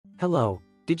Hello,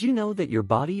 did you know that your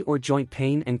body or joint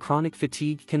pain and chronic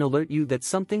fatigue can alert you that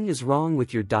something is wrong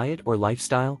with your diet or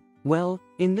lifestyle? Well,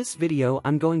 in this video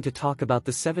I'm going to talk about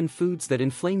the 7 foods that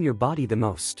inflame your body the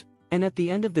most. And at the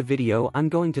end of the video I'm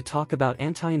going to talk about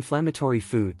anti-inflammatory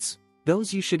foods.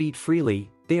 Those you should eat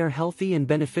freely, they are healthy and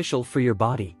beneficial for your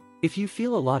body. If you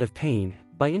feel a lot of pain,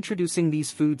 by introducing these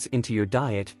foods into your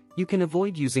diet, you can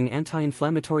avoid using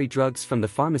anti-inflammatory drugs from the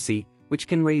pharmacy, which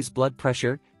can raise blood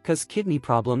pressure, cause kidney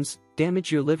problems,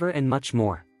 damage your liver and much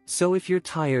more. So if you're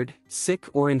tired, sick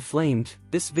or inflamed,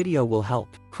 this video will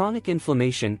help. Chronic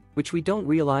inflammation, which we don't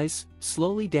realize,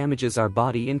 slowly damages our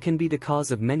body and can be the cause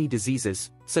of many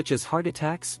diseases, such as heart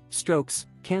attacks, strokes,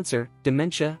 cancer,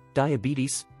 dementia,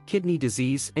 diabetes, kidney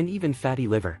disease and even fatty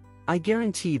liver. I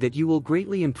guarantee that you will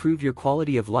greatly improve your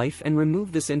quality of life and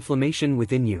remove this inflammation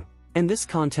within you. And this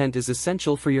content is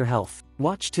essential for your health.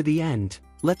 Watch to the end.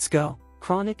 Let's go.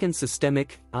 Chronic and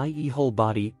systemic, i.e. whole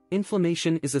body,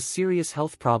 inflammation is a serious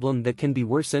health problem that can be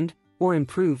worsened, or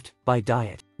improved, by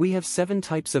diet. We have 7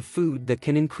 types of food that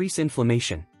can increase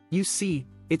inflammation. You see,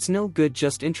 it's no good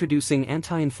just introducing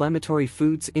anti-inflammatory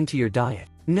foods into your diet.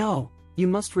 No, you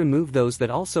must remove those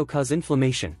that also cause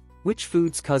inflammation. Which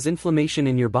foods cause inflammation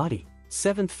in your body?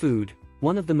 7th food.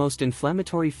 One of the most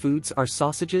inflammatory foods are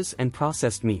sausages and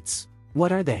processed meats.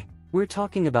 What are they? We're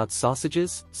talking about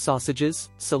sausages,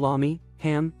 salami,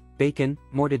 ham, bacon,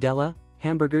 mortadella,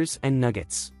 hamburgers and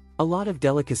nuggets. A lot of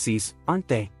delicacies, aren't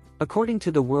they? According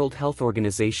to the World Health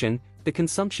Organization, the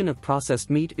consumption of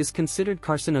processed meat is considered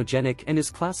carcinogenic and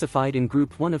is classified in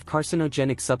Group 1 of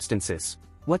carcinogenic substances.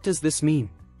 What does this mean?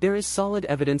 There is solid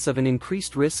evidence of an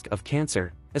increased risk of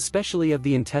cancer, especially of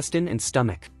the intestine and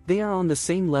stomach. They are on the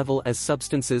same level as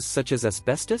substances such as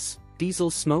asbestos, diesel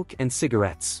smoke and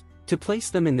cigarettes. To place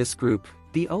them in this group,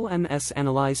 the OMS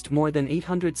analyzed more than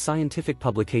 800 scientific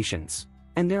publications.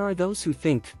 And there are those who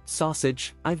think,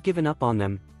 sausage, I've given up on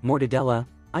them, mortadella,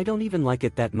 I don't even like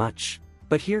it that much.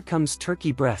 But here comes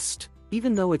turkey breast.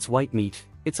 Even though it's white meat,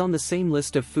 it's on the same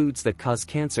list of foods that cause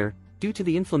cancer, due to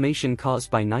the inflammation caused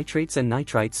by nitrates and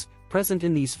nitrites present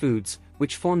in these foods,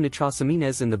 which form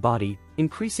nitrosamines in the body,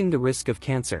 increasing the risk of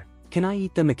cancer. Can I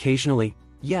eat them occasionally?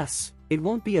 Yes, it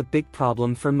won't be a big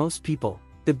problem for most people.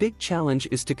 The big challenge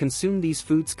is to consume these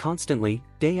foods constantly,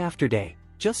 day after day.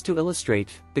 Just to illustrate,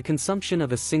 the consumption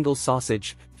of a single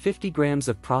sausage, 50 grams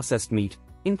of processed meat,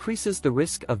 increases the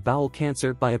risk of bowel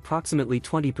cancer by approximately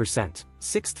 20%.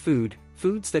 6th food.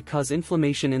 Foods that cause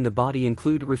inflammation in the body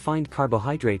include refined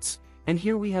carbohydrates, and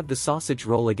here we have the sausage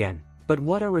roll again. But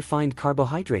what are refined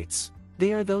carbohydrates?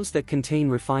 They are those that contain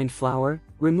refined flour,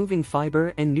 removing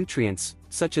fiber and nutrients,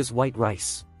 such as white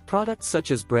rice. Products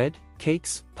such as bread,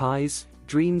 cakes, pies,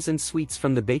 dreams and sweets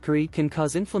from the bakery can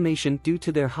cause inflammation due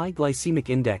to their high glycemic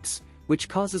index, which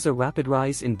causes a rapid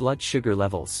rise in blood sugar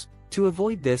levels. To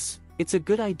avoid this, it's a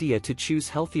good idea to choose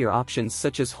healthier options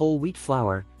such as whole wheat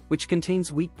flour, which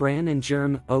contains wheat bran and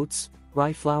germ, oats,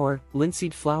 rye flour,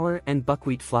 linseed flour and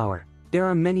buckwheat flour. There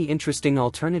are many interesting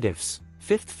alternatives.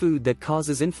 5th food that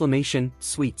causes inflammation,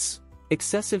 sweets.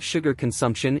 Excessive sugar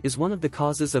consumption is one of the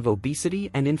causes of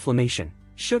obesity and inflammation.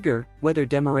 Sugar, whether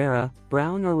demerara,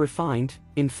 brown or refined,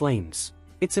 inflames.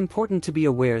 It's important to be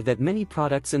aware that many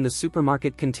products in the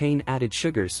supermarket contain added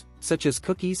sugars, such as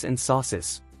cookies and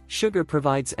sauces. Sugar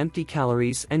provides empty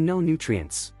calories and no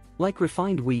nutrients. Like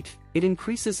refined wheat, it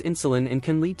increases insulin and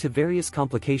can lead to various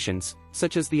complications,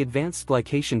 such as the advanced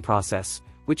glycation process,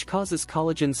 which causes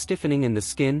collagen stiffening in the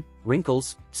skin,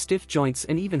 wrinkles, stiff joints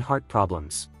and even heart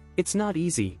problems. It's not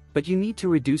easy, but you need to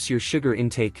reduce your sugar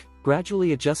intake,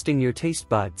 gradually adjusting your taste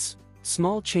buds.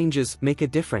 Small changes make a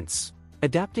difference.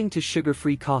 Adapting to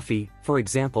sugar-free coffee, for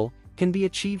example, can be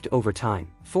achieved over time.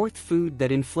 4th food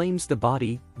that inflames the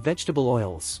body, vegetable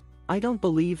oils. I don't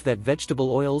believe that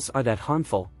vegetable oils are that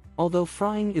harmful, although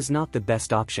frying is not the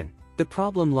best option. The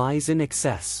problem lies in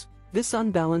excess. This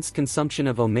unbalanced consumption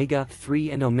of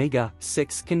omega-3 and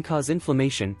omega-6 can cause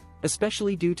inflammation,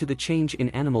 especially due to the change in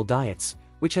animal diets,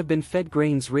 which have been fed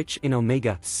grains rich in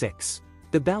omega-6.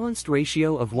 The balanced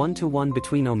ratio of 1:1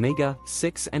 between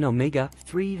omega-6 and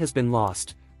omega-3 has been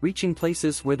lost, reaching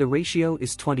places where the ratio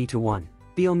is 20:1.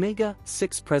 The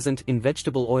omega-6 present in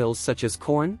vegetable oils such as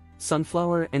corn,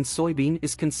 sunflower and soybean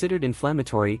is considered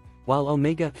inflammatory, while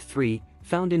omega-3,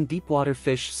 found in deep-water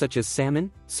fish such as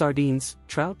salmon, sardines,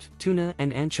 trout, tuna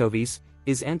and anchovies,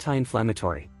 is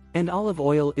anti-inflammatory. And olive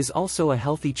oil is also a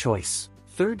healthy choice.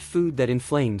 3rd food that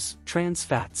inflames, trans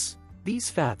fats.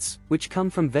 These fats, which come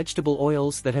from vegetable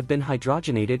oils that have been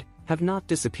hydrogenated, have not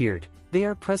disappeared. They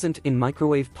are present in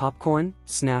microwave popcorn,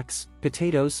 snacks,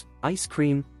 potatoes, ice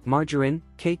cream, margarine,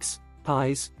 cakes,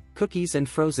 pies, cookies and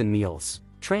frozen meals.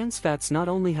 Trans fats not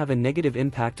only have a negative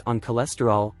impact on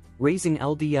cholesterol, raising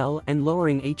LDL and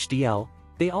lowering HDL,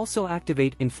 they also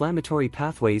activate inflammatory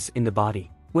pathways in the body.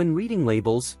 When reading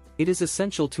labels, it is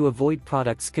essential to avoid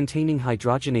products containing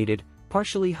hydrogenated,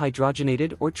 partially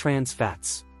hydrogenated or trans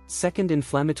fats. Second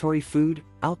inflammatory food,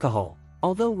 alcohol.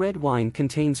 Although red wine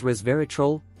contains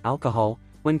resveratrol, alcohol,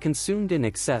 when consumed in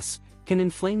excess, can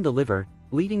inflame the liver,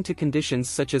 leading to conditions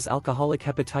such as alcoholic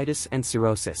hepatitis and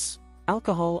cirrhosis.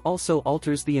 Alcohol also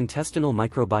alters the intestinal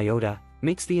microbiota,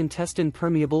 makes the intestine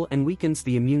permeable and weakens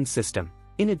the immune system.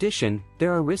 In addition,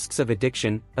 there are risks of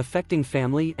addiction, affecting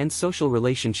family and social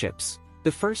relationships.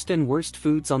 The first and worst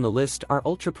foods on the list are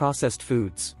ultra-processed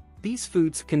foods. These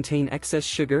foods contain excess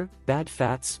sugar, bad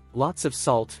fats, lots of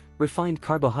salt, refined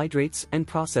carbohydrates, and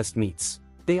processed meats.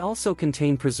 They also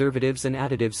contain preservatives and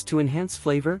additives to enhance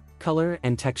flavor, color,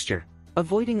 and texture.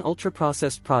 Avoiding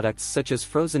ultra-processed products such as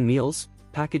frozen meals,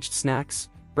 packaged snacks,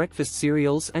 breakfast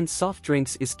cereals, and soft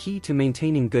drinks is key to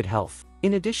maintaining good health.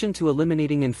 In addition to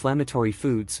eliminating inflammatory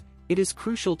foods, it is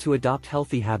crucial to adopt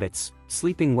healthy habits.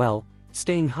 Sleeping well,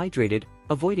 staying hydrated,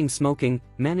 avoiding smoking,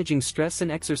 managing stress,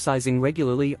 and exercising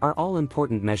regularly are all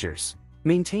important measures.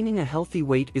 Maintaining a healthy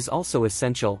weight is also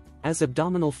essential, as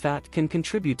abdominal fat can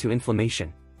contribute to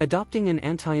inflammation. Adopting an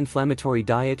anti-inflammatory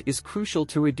diet is crucial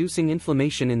to reducing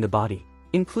inflammation in the body.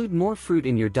 Include more fruit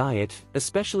in your diet,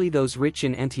 especially those rich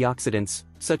in antioxidants,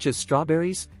 such as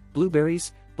strawberries,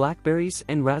 blueberries, blackberries,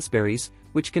 and raspberries,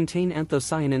 which contain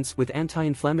anthocyanins with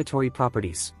anti-inflammatory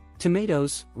properties.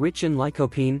 Tomatoes, rich in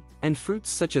lycopene, and fruits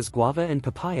such as guava and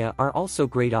papaya are also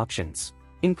great options.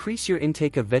 Increase your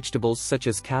intake of vegetables such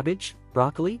as cabbage,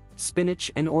 broccoli, spinach,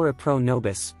 and Ora pro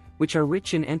nobis, which are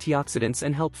rich in antioxidants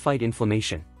and help fight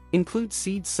inflammation. Include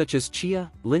seeds such as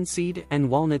chia, linseed, and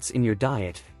walnuts in your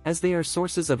diet, as they are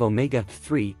sources of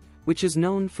omega-3, which is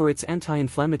known for its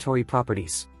anti-inflammatory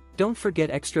properties. Don't forget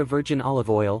extra virgin olive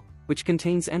oil, which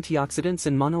contains antioxidants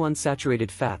and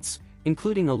monounsaturated fats,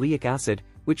 including oleic acid,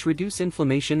 which reduce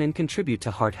inflammation and contribute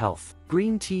to heart health.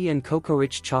 Green tea and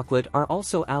cocoa-rich chocolate are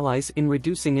also allies in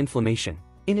reducing inflammation.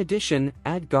 In addition,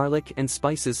 add garlic and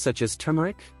spices such as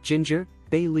turmeric, ginger,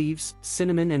 bay leaves,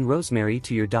 cinnamon, and rosemary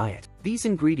to your diet. These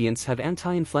ingredients have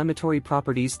anti-inflammatory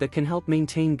properties that can help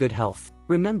maintain good health.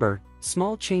 Remember,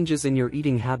 small changes in your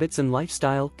eating habits and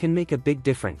lifestyle can make a big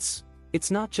difference.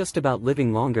 It's not just about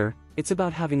living longer, it's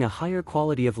about having a higher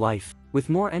quality of life, with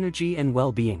more energy and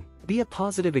well-being. Be a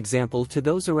positive example to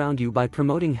those around you by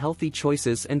promoting healthy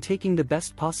choices and taking the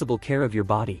best possible care of your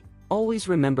body. Always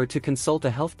remember to consult a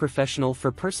health professional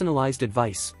for personalized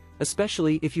advice,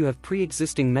 especially if you have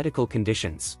pre-existing medical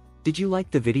conditions. Did you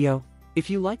like the video? If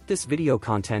you liked this video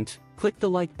content, click the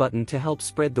like button to help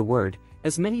spread the word,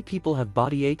 as many people have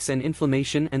body aches and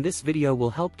inflammation, and this video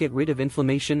will help get rid of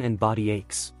inflammation and body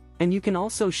aches. And you can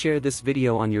also share this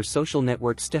video on your social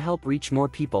networks to help reach more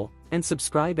people, and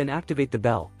subscribe and activate the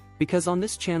bell, because on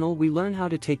this channel we learn how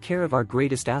to take care of our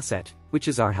greatest asset, which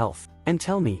is our health. And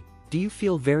tell me, do you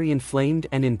feel very inflamed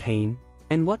and in pain?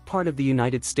 And what part of the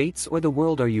United States or the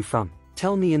world are you from?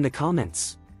 Tell me in the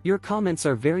comments. Your comments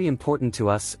are very important to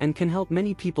us and can help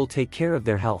many people take care of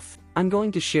their health. I'm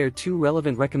going to share 2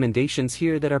 relevant recommendations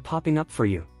here that are popping up for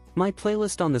you. My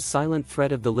playlist on the silent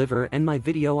thread of the liver and my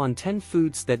video on 10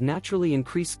 foods that naturally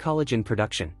increase collagen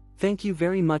production. Thank you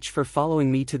very much for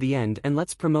following me to the end, and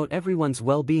let's promote everyone's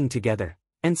well-being together.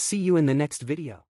 And see you in the next video.